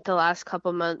in the last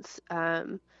couple months,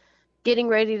 getting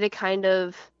ready to kind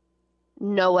of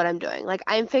know what I'm doing. Like,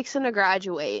 I'm fixing to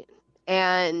graduate,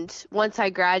 and once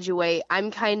I graduate, I'm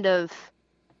kind of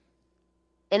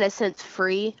in a sense,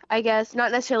 free, I guess.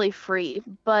 Not necessarily free,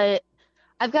 but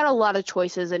I've got a lot of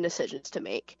choices and decisions to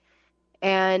make.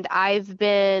 And I've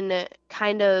been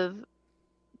kind of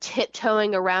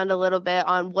tiptoeing around a little bit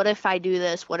on what if I do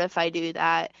this, what if I do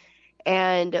that.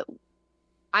 And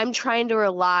I'm trying to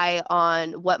rely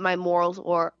on what my morals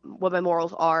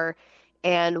are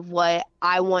and what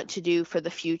I want to do for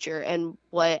the future and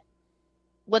what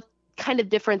kind of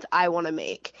difference I want to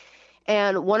make.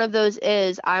 And one of those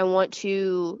is I want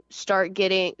to start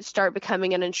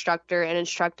becoming an instructor and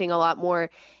instructing a lot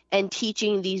more and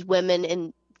teaching these women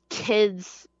and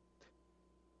kids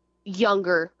the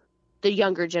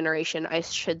younger generation, I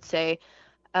should say,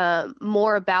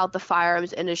 more about the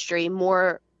firearms industry,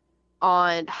 more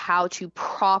on how to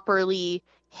properly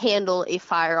handle a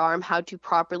firearm, how to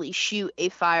properly shoot a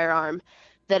firearm,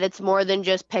 that it's more than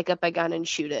just pick up a gun and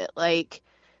shoot it. Like,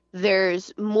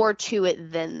 there's more to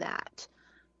it than that.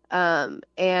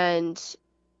 And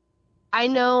I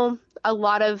know a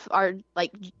lot of our,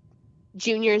 like,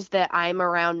 juniors that I'm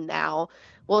around now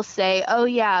will say, oh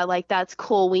yeah, like, that's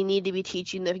cool, we need to be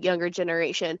teaching the younger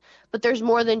generation. But there's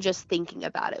more than just thinking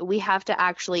about it. We have to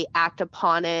actually act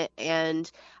upon it.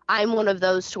 And I'm one of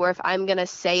those to where if I'm going to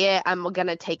say it, I'm going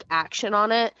to take action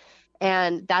on it.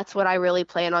 And that's what I really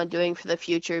plan on doing for the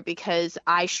future, because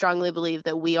I strongly believe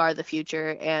that we are the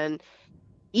future. And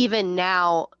even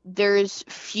now, there's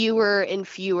fewer and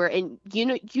fewer. And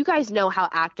you guys know how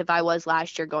active I was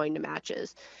last year going to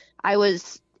matches. I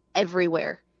was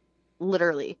everywhere,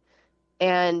 literally.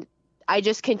 And I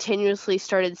just continuously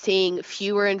started seeing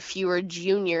fewer and fewer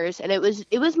juniors. And it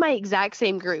was my exact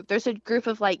same group. There's a group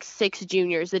of like 6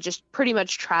 juniors that just pretty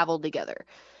much traveled together.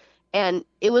 And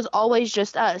it was always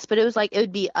just us, but it was like, it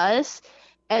would be us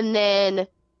and then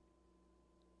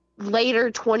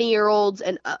later 20-year-olds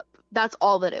and up. That's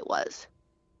all that it was.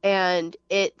 And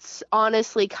it's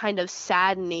honestly kind of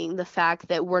saddening, the fact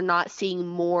that we're not seeing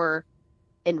more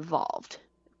involved,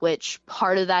 which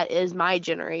part of that is my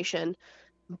generation.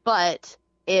 But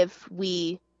if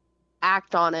we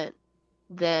act on it,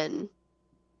 then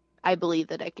I believe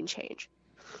that it can change.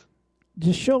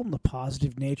 Just show them the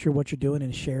positive nature of what you're doing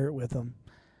and share it with them.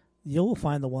 You'll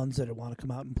find the ones that want to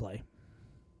come out and play.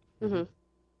 Mm-hmm.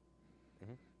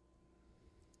 Mm-hmm.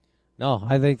 No,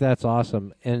 I think that's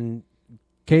awesome. And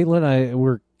Katelyn,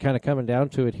 we're kind of coming down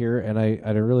to it here, and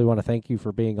I really want to thank you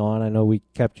for being on. I know we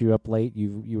kept you up late.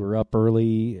 You were up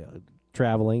early,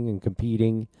 traveling and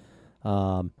competing.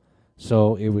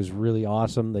 So it was really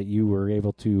awesome that you were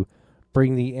able to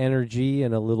bring the energy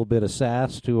and a little bit of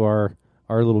sass to our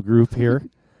little group here.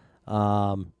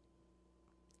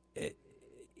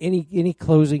 Any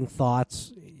closing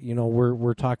thoughts? You know,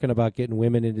 we're talking about getting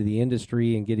women into the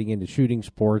industry and getting into shooting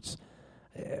sports.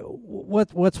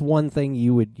 What's one thing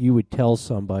you would tell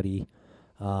somebody,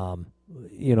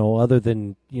 other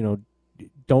than,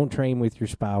 don't train with your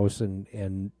spouse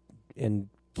and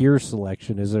gear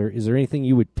selection? Is there anything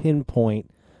you would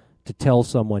pinpoint to tell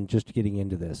someone just getting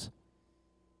into this?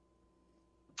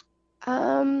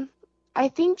 I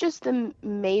think just the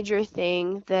major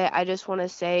thing that I just want to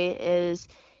say is,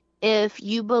 if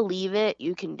you believe it,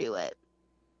 you can do it.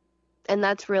 And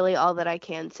that's really all that I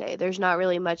can say. There's not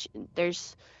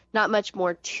much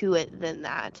more to it than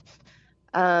that.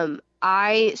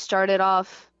 I started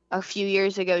off a few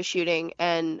years ago shooting,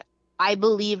 and I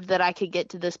believed that I could get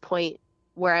to this point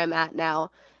where I'm at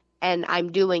now, and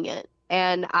I'm doing it.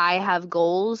 And I have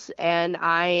goals, and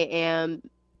I am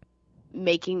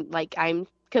I'm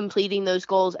completing those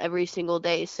goals every single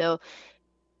day. So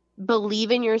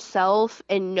believe in yourself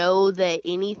and know that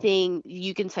anything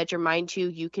you can set your mind to,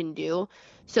 you can do.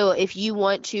 So if you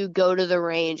want to go to the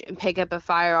range and pick up a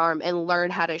firearm and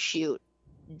learn how to shoot,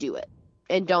 do it.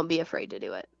 And don't be afraid to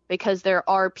do it, because there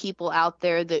are people out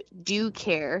there that do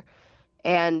care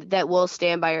and that will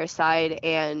stand by your side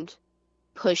and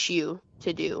push you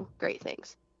to do great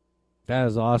things. That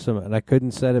is awesome, and I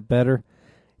couldn't said it better.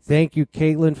 Thank you,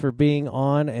 Katelyn, for being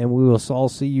on, and we will all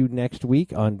see you next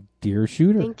week on Dear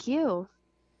Shooter. Thank you.